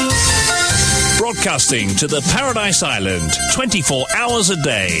Broadcasting to the Paradise Island 24 hours a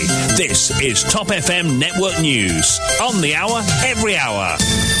day. This is Top FM Network News. On the hour, every hour.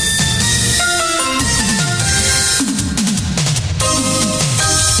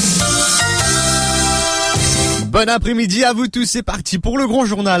 Bon après-midi à vous tous, c'est parti pour le grand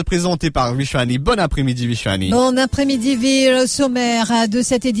journal présenté par Vishwani. Bon après-midi Vishwani. Bon après-midi Ville, sommaire de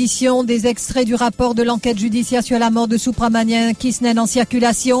cette édition, des extraits du rapport de l'enquête judiciaire sur la mort de Subramanian Krishnan en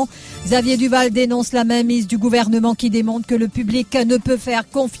circulation. Xavier Duval dénonce la mainmise du gouvernement qui démontre que le public ne peut faire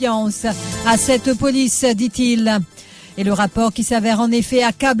confiance à cette police, dit-il. Et le rapport qui s'avère en effet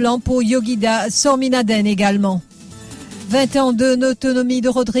accablant pour Yogita Swaminathan également. 20 ans d'autonomie de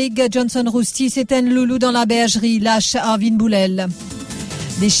Rodrigue, Johnson Rousty s'éteint loulou dans la bergerie, lâche Arvin Boulel.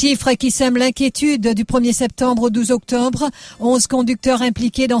 Des chiffres qui sèment l'inquiétude du 1er septembre au 12 octobre. 11 conducteurs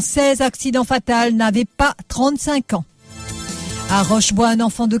impliqués dans 16 accidents fatals n'avaient pas 35 ans. À Rochebois, un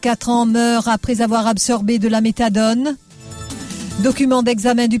enfant de 4 ans meurt après avoir absorbé de la méthadone. Document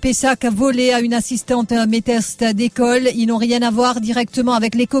d'examen du PESAC volé à une assistante maîtresse d'école. Ils n'ont rien à voir directement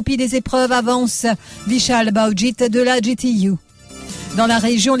avec les copies des épreuves, avance Vishal Baujit de la GTU. Dans la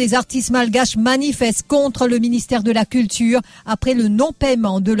région, les artistes malgaches manifestent contre le ministère de la Culture après le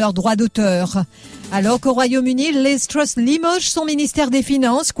non-paiement de leurs droits d'auteur. Alors qu'au Royaume-Uni, Liz Truss limoge son ministère des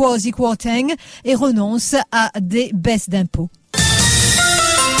Finances, Kwasi Kwarteng, et renonce à des baisses d'impôts.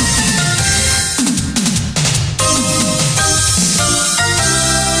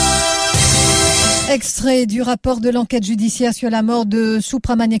 Extrait du rapport de l'enquête judiciaire sur la mort de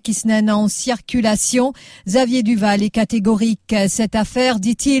Subramanian Krishnan en circulation. Xavier Duval est catégorique. Cette affaire,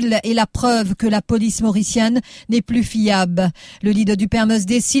 dit-il, est la preuve que la police mauricienne n'est plus fiable. Le leader du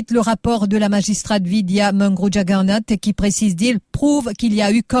PMSD cite le rapport de la magistrate Vidya Munro Jagannath qui précise, dit, prouve qu'il y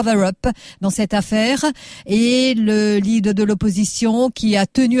a eu cover-up dans cette affaire. Et le leader de l'opposition qui a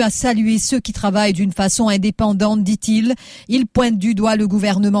tenu à saluer ceux qui travaillent d'une façon indépendante, dit-il. Il pointe du doigt le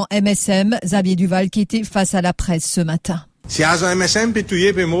gouvernement MSM. Xavier Duval qui était face à la presse ce matin. Si agent MSM peut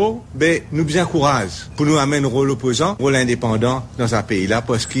tuer Pémo, nous bien courage pour nous amener un rôle opposant, rôle indépendant dans un pays-là,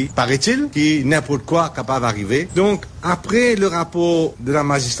 parce qu'il paraît-il que n'importe quoi capable d'arriver. Donc, après le rapport de la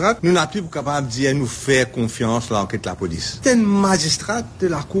magistrate, nous n'avons plus capable de dire nous faire confiance dans l'enquête de la police. C'est une magistrate de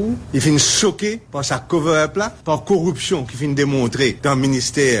la cour, il finit choqué par sa cover-up là, par corruption qui finit démontrer dans le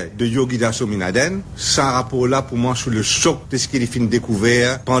ministère de Yogita Swaminathan. Ce rapport-là, pour moi, sous le choc de ce qu'il finit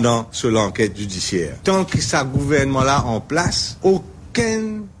découvert pendant l'enquête judiciaire. Tant que ce gouvernement-là en place,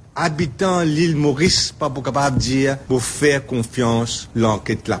 aucun habitant l'île Maurice pas pour capable de dire pour faire confiance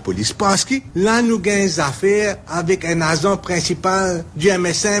l'enquête de la police. Parce que là, nous gagnons des affaires avec un agent principal du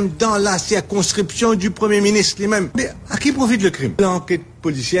MSM dans la circonscription du Premier ministre lui-même. Mais à qui profite le crime? L'enquête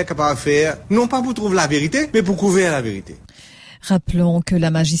policière capable de faire, non pas pour trouver la vérité, mais pour couvrir la vérité. Rappelons que la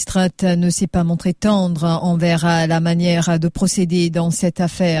magistrate ne s'est pas montrée tendre envers la manière de procéder dans cette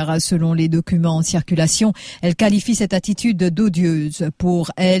affaire. Selon les documents en circulation, elle qualifie cette attitude d'odieuse.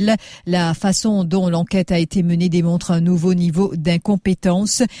 Pour elle, la façon dont l'enquête a été menée démontre un nouveau niveau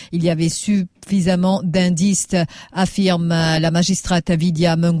d'incompétence. Il y avait suffisamment d'indices, affirme la magistrate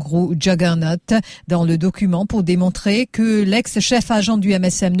Vidya Munro Jagannath dans le document pour démontrer que l'ex-chef agent du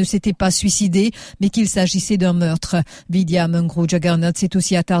MSM ne s'était pas suicidé, mais qu'il s'agissait d'un meurtre. Vidya Munro Jagannath s'est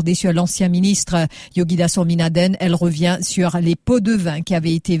aussi attardée sur l'ancien ministre Yogita Swaminathan. Elle revient sur les pots de vin qui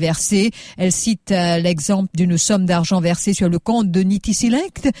avaient été versés. Elle cite l'exemple d'une somme d'argent versée sur le compte de Niti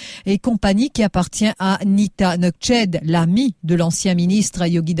Select et compagnie qui appartient à Nita Nugched, l'ami de l'ancien ministre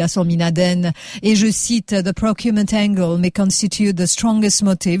Yogita Swaminathan. Et je cite, "The procurement angle may constitute the strongest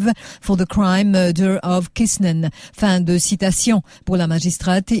motive for the crime murder of Krishnan." Fin de citation. Pour la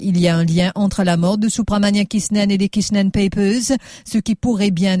magistrate, il y a un lien entre la mort de Subramanian Krishnan et les Krishnan Papers, ce qui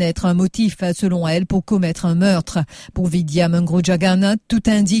pourrait bien être un motif, selon elle, pour commettre un meurtre. Pour Vidya Munro Jagannath, tout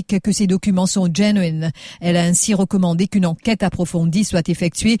indique que ces documents sont genuine. Elle a ainsi recommandé qu'une enquête approfondie soit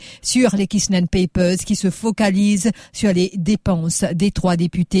effectuée sur les Krishnan Papers qui se focalisent sur les dépenses des 3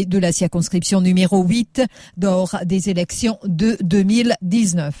 députés de la circonscription numéro 8 lors des élections de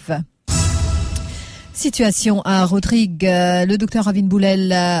 2019. Situation à Rodrigue. Le docteur Arvin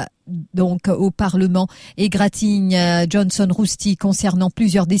Boulel donc au Parlement égratigne Johnson Rousty concernant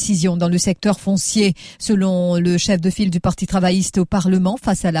plusieurs décisions dans le secteur foncier. Selon le chef de file du Parti travailliste au Parlement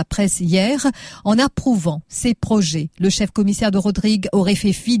face à la presse hier, en approuvant ces projets, le chef commissaire de Rodrigue aurait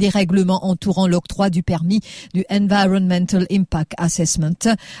fait fi des règlements entourant l'octroi du permis du Environmental Impact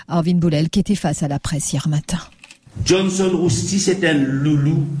Assessment. Arvin Boulel qui était face à la presse hier matin. Johnson Rousty, c'est un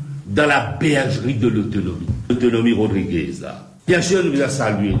loulou dans la bergerie de l'autonomie Rodriguez. Bien sûr, nous avons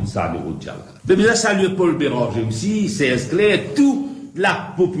salué ça, nous avons salué Paul Béranger aussi, c'est clair, tout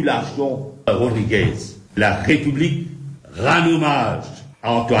la population rodriguez. La République rend hommage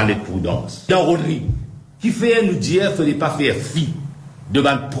à Antoinette Prudence. Dans Rodrigue, qui fait nous dire qu'il ne faut pas faire fi de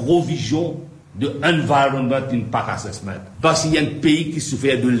ma provision de Environment Impact Assessment. Parce qu'il y a un pays qui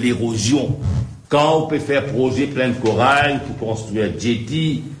souffre de l'érosion. Quand on peut faire projet plein de corail pour construire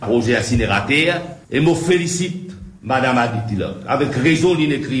jetty, projet incinérateur, et me félicite Madame Aditila, avec raison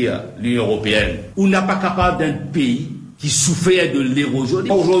d'inécrire l'Union européenne, on n'est pas capable d'un pays qui souffre de l'érosion.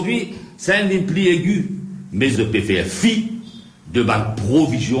 Aujourd'hui, c'est un impli aigu, mais je peux faire fi de ma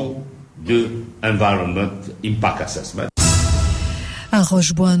provision de Environment Impact Assessment. À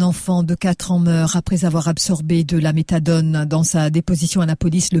Rochebois, un enfant de 4 ans meurt après avoir absorbé de la méthadone. Dans sa déposition à la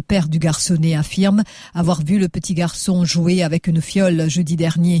police, le père du garçonnet affirme avoir vu le petit garçon jouer avec une fiole jeudi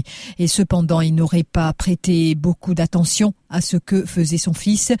dernier. Et cependant, il n'aurait pas prêté beaucoup d'attention à ce que faisait son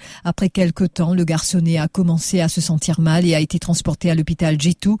fils. Après quelque temps, le garçonnet a commencé à se sentir mal et a été transporté à l'hôpital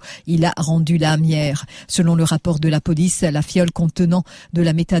G2. Il a rendu l'âme hier. Selon le rapport de la police, la fiole contenant de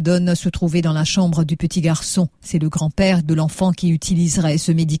la méthadone se trouvait dans la chambre du petit garçon. C'est le grand-père de l'enfant qui utiliserait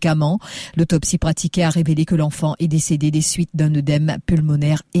ce médicament. L'autopsie pratiquée a révélé que l'enfant est décédé des suites d'un œdème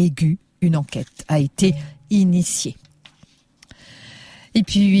pulmonaire aigu. Une enquête a été initiée. Et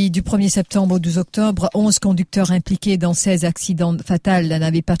puis, du 1er septembre au 12 octobre, 11 conducteurs impliqués dans 16 accidents fatals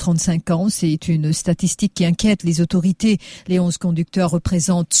n'avaient pas 35 ans. C'est une statistique qui inquiète les autorités. Les 11 conducteurs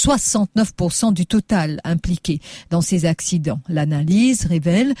représentent 69% du total impliqué dans ces accidents. L'analyse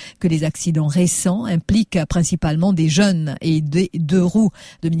révèle que les accidents récents impliquent principalement des jeunes et des deux roues.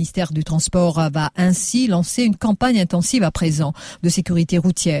 Le ministère du Transport va ainsi lancer une campagne intensive à présent de sécurité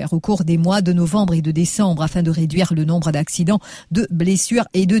routière au cours des mois de novembre et de décembre afin de réduire le nombre d'accidents, de blessures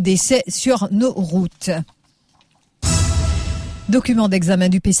et de décès sur nos routes. Document d'examen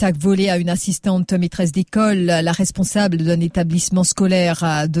du PESAC volé à une assistante maîtresse d'école. La responsable d'un établissement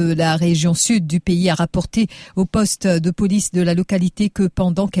scolaire de la région sud du pays a rapporté au poste de police de la localité que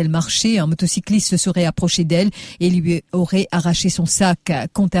pendant qu'elle marchait, un motocycliste se serait approché d'elle et lui aurait arraché son sac.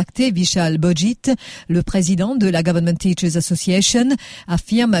 Contacté, Vishal Bojit, le président de la Government Teachers Association,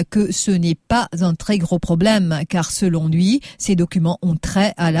 affirme que ce n'est pas un très gros problème car selon lui, ces documents ont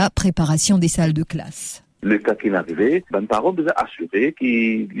trait à la préparation des salles de classe. Le cas qui est arrivé, ben, parents devaient assurer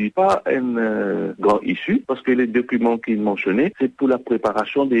qu'il n'y ait pas une grande issue, parce que les documents qu'il mentionnait, c'est pour la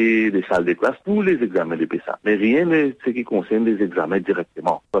préparation des salles de classe pour les examens de PESA. Mais rien de ce qui concerne les examens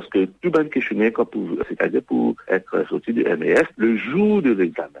directement. Parce que tout le questionnaire, c'est-à-dire pour être sorti du MES, le jour de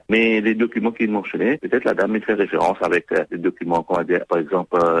l'examen. Mais les documents qu'il mentionnait, peut-être la dame fait référence avec les documents qu'on va dire, par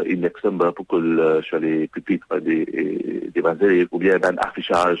exemple, index number pour que sur les pupitres des vannes, ou bien un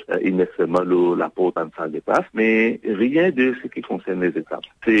affichage, index number, la porte en salle de classe, mais rien de ce qui concerne les examens.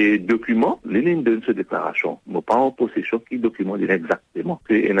 Ces documents, les lignes de cette déclaration, mais pas en possession qui document exactement.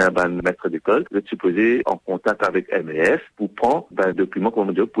 C'est un maître d'école, vous êtes supposé en contact avec MES pour prendre un document, comme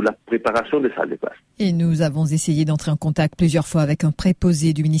on dit, pour la préparation des salles de classe. Et nous avons essayé d'entrer en contact plusieurs fois avec un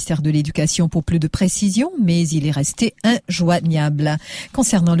préposé du ministère de l'Éducation pour plus de précision, mais il est resté injoignable.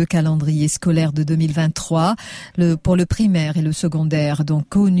 Concernant le calendrier scolaire de 2023, pour le primaire et le secondaire, donc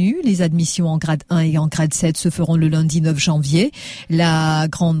connu, les admissions en grade 1 et en grade 7 se feront le lundi 9 janvier. La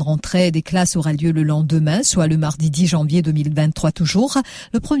grande rentrée des classes aura lieu le lendemain, soit le mardi 10 janvier 2023 toujours.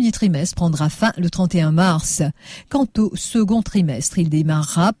 Le premier trimestre prendra fin le 31 mars. Quant au second trimestre, il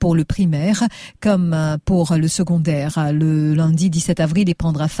démarrera pour le primaire comme pour le secondaire le lundi 17 avril et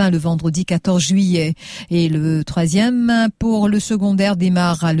prendra fin le vendredi 14 juillet. Et le troisième pour le secondaire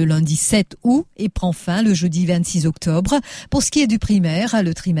démarre le lundi 7 août et prend fin le jeudi 26 octobre. Pour ce qui est du primaire,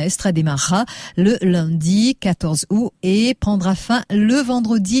 le trimestre démarrera le lundi 14 août et prendra fin le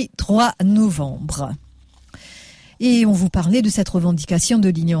vendredi 3 novembre. Et on vous parlait de cette revendication de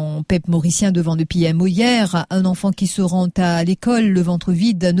l'Union PEP mauricien devant le PMO hier. Un enfant qui se rend à l'école le ventre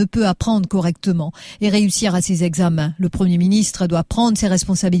vide ne peut apprendre correctement et réussir à ses examens. Le Premier ministre doit prendre ses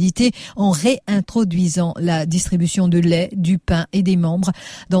responsabilités en réintroduisant la distribution de lait, du pain et des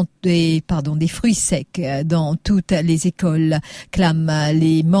des fruits secs dans toutes les écoles, clament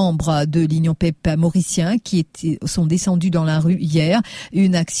les membres de l'Union PEP mauricien qui sont descendus dans la rue hier.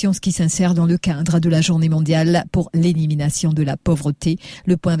 Une action qui s'insère dans le cadre de la journée mondiale pour l'élimination de la pauvreté.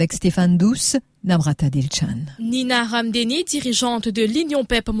 Le point avec Stéphane Douce Namrata Dilchan. Nina Ramdeni, dirigeante de l'Union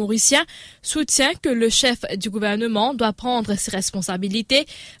PEP mauricien, soutient que le chef du gouvernement doit prendre ses responsabilités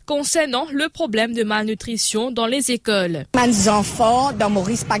concernant le problème de malnutrition dans les écoles. Les enfants dans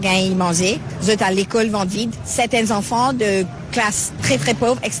Maurice pas gagné manger, ils sont à l'école vont vide. Certains enfants de classe très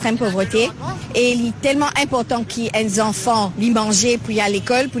pauvre, extrême pauvreté, et il est tellement important qu'il y ait des enfants les manger pour y aller à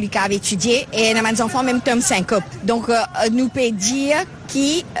l'école, pour les étudier, et les enfants même tome syncope. Donc nous peut dire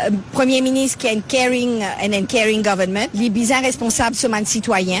qui premier ministre qui a une caring government, il est bien responsable sur man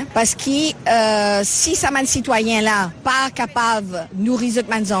citoyen parce que si ça man citoyen là pas capable de nourrir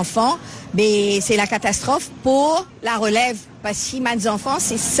les enfants, ben c'est la catastrophe pour la relève parce que les enfants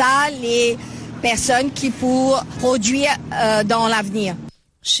c'est ça les personnes qui pour produire dans l'avenir.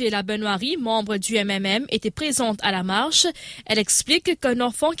 Sheila Benoît, membre du MMM, était présente à la marche. Elle explique qu'un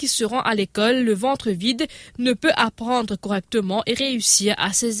enfant qui se rend à l'école le ventre vide ne peut apprendre correctement et réussir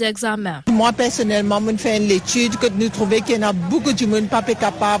à ses examens. Moi, personnellement, je fais une étude que nous trouvons qu'il y a beaucoup de monde pas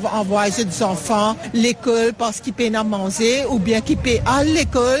capable d'envoyer des enfants à l'école parce qu'ils peuvent manger ou bien qu'ils peuvent à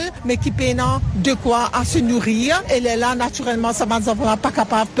l'école mais qu'ils peuvent de quoi à se nourrir. Et là, naturellement, ça les enfants pas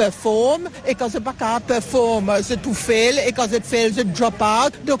capables de performer. Et quand ils sont pas capables de performer, c'est tout fait. Et quand ils fait, c'est drop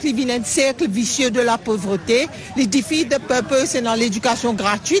out. Donc, il vient un cercle vicieux de la pauvreté. Les défis de peuple, c'est dans l'éducation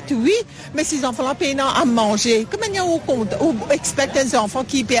gratuite, oui, mais ces enfants-là payent à manger. Comment on expecte des enfants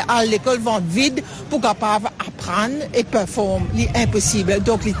qui paient à l'école vont vide pour capables apprendre et performer? C'est impossible.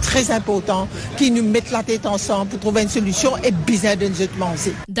 Donc, il est très important qu'ils nous mettent la tête ensemble pour trouver une solution et besoin de nous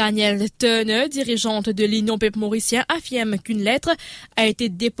manger. Danielle Turner, dirigeante de l'Union PEP mauricien, affirme qu'une lettre a été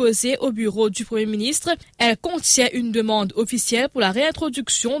déposée au bureau du Premier ministre. Elle contient une demande officielle pour la réintroduction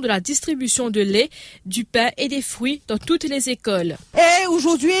de la distribution de lait, du pain et des fruits dans toutes les écoles. Et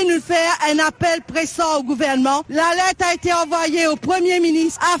aujourd'hui, nous faisons un appel pressant au gouvernement. La lettre a été envoyée au Premier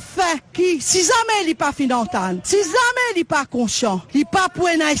ministre afin qu'il, si jamais il n'est pas financier, si jamais il n'est pas conscient, il n'est pas pour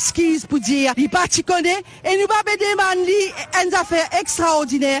une excuse pour dire, il n'est pas tu connais, et nous va demander une affaire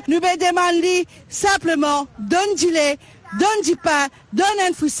extraordinaire. Nous va demander simplement, donne du lait, donne du pain, donne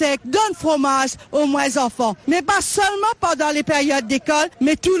un fruit sec, donne fromage aux moins enfants. Mais pas seulement pendant les périodes d'école,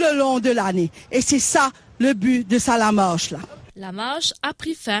 mais tout le long de l'année. Et c'est ça le but de ça, la marche là. La marche a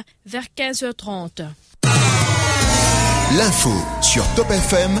pris fin vers 15h30. L'info sur Top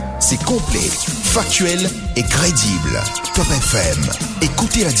FM, c'est complet, factuel et crédible. Top FM,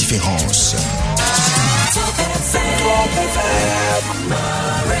 écoutez la différence. Top FM,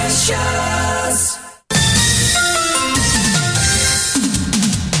 Mauritius.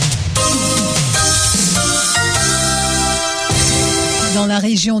 Dans la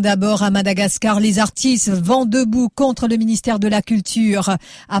région d'abord, à Madagascar, les artistes vont debout contre le ministère de la Culture.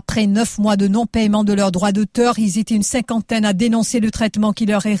 Après 9 mois de non-paiement de leurs droits d'auteur, ils étaient une cinquantaine à dénoncer le traitement qui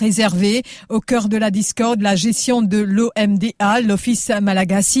leur est réservé. Au cœur de la discorde, la gestion de l'OMDA, l'Office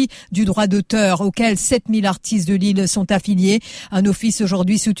Malagasy du droit d'auteur, auquel 7000 artistes de l'île sont affiliés. Un office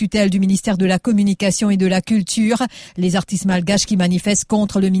aujourd'hui sous tutelle du ministère de la Communication et de la Culture. Les artistes malgaches qui manifestent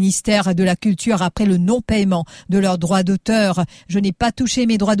contre le ministère de la Culture après le non-paiement de leurs droits d'auteur. Je n'ai pas touché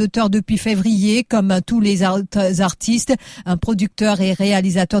mes droits d'auteur depuis février, comme tous les artistes. Un producteur et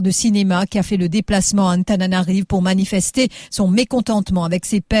réalisateur de cinéma qui a fait le déplacement à Antananarive pour manifester son mécontentement avec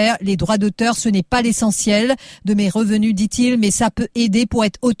ses pairs. Les droits d'auteur, ce n'est pas l'essentiel de mes revenus, dit-il, mais ça peut aider pour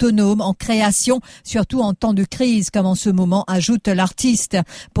être autonome en création, surtout en temps de crise, comme en ce moment, ajoute l'artiste.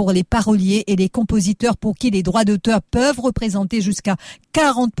 Pour les paroliers et les compositeurs pour qui les droits d'auteur peuvent représenter jusqu'à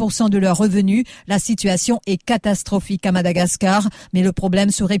 40% de leurs revenus, la situation est catastrophique à Madagascar. Mais le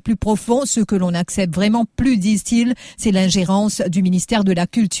problème serait plus profond. Ce que l'on accepte vraiment plus, disent-ils, c'est l'ingérence du ministère de la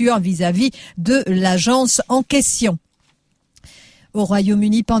Culture vis-à-vis de l'agence en question. Au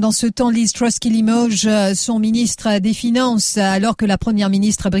Royaume-Uni, pendant ce temps, Liz Truss qui limoge son ministre des Finances alors que la première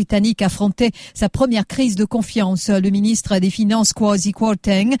ministre britannique affrontait sa première crise de confiance. Le ministre des Finances, Kwasi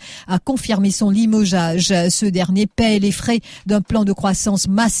Kwarteng, a confirmé son limogeage. Ce dernier paie les frais d'un plan de croissance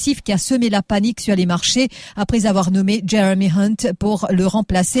massif qui a semé la panique sur les marchés après avoir nommé Jeremy Hunt pour le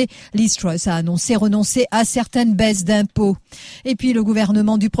remplacer. Liz Truss a annoncé renoncer à certaines baisses d'impôts. Et puis le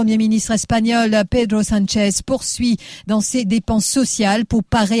gouvernement du premier ministre espagnol, Pedro Sánchez, poursuit dans ses dépenses sociales pour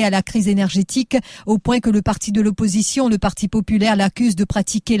parer à la crise énergétique, au point que le parti de l'opposition, le Parti populaire, l'accuse de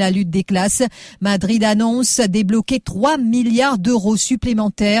pratiquer la lutte des classes. Madrid annonce débloquer 3 milliards d'euros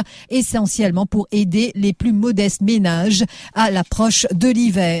supplémentaires, essentiellement pour aider les plus modestes ménages à l'approche de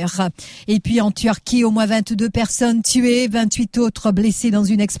l'hiver. Et puis en Turquie, au moins 22 personnes tuées, 28 autres blessées dans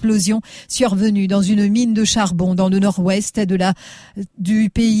une explosion survenue dans une mine de charbon dans le nord-ouest du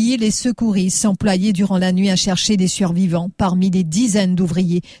pays. Les secouristes employés durant la nuit à chercher des survivants parmi les dizaines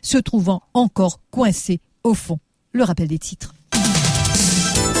d'ouvriers se trouvant encore coincés au fond. Le rappel des titres.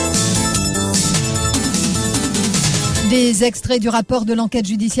 Des extraits du rapport de l'enquête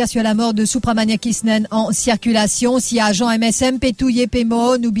judiciaire sur la mort de Supramania Kisnen en circulation. Si agent MSM Petouye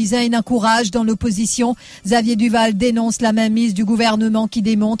Pemo nous bizin et encourage dans l'opposition, Xavier Duval dénonce la mainmise du gouvernement qui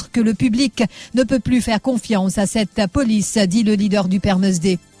démontre que le public ne peut plus faire confiance à cette police, dit le leader du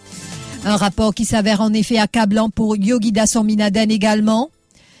PERMSD. Un rapport qui s'avère en effet accablant pour Yogida Sorminaden également.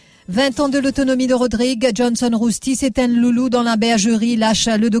 20 ans de l'autonomie de Rodrigue, Johnson Rousty s'éteint loulou dans la bergerie, lâche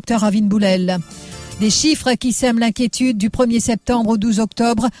le docteur Ravin Boulel. Des chiffres qui sèment l'inquiétude du 1er septembre au 12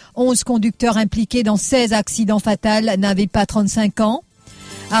 octobre. 11 conducteurs impliqués dans 16 accidents fatals n'avaient pas 35 ans.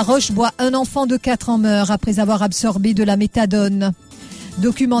 À Rochebois, un enfant de 4 ans meurt après avoir absorbé de la méthadone.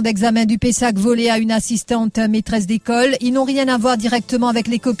 Document d'examen du PESAC volé à une assistante maîtresse d'école. Ils n'ont rien à voir directement avec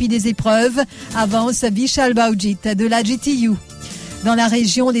les copies des épreuves. Avance Vishal Baujit de la GTU. Dans la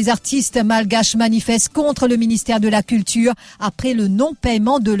région, les artistes malgaches manifestent contre le ministère de la Culture après le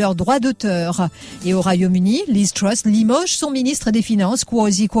non-paiement de leurs droits d'auteur. Et au Royaume-Uni, Liz Truss limoge son ministre des Finances,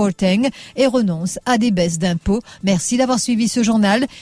 Kwasi Kwarteng, et renonce à des baisses d'impôts. Merci d'avoir suivi ce journal.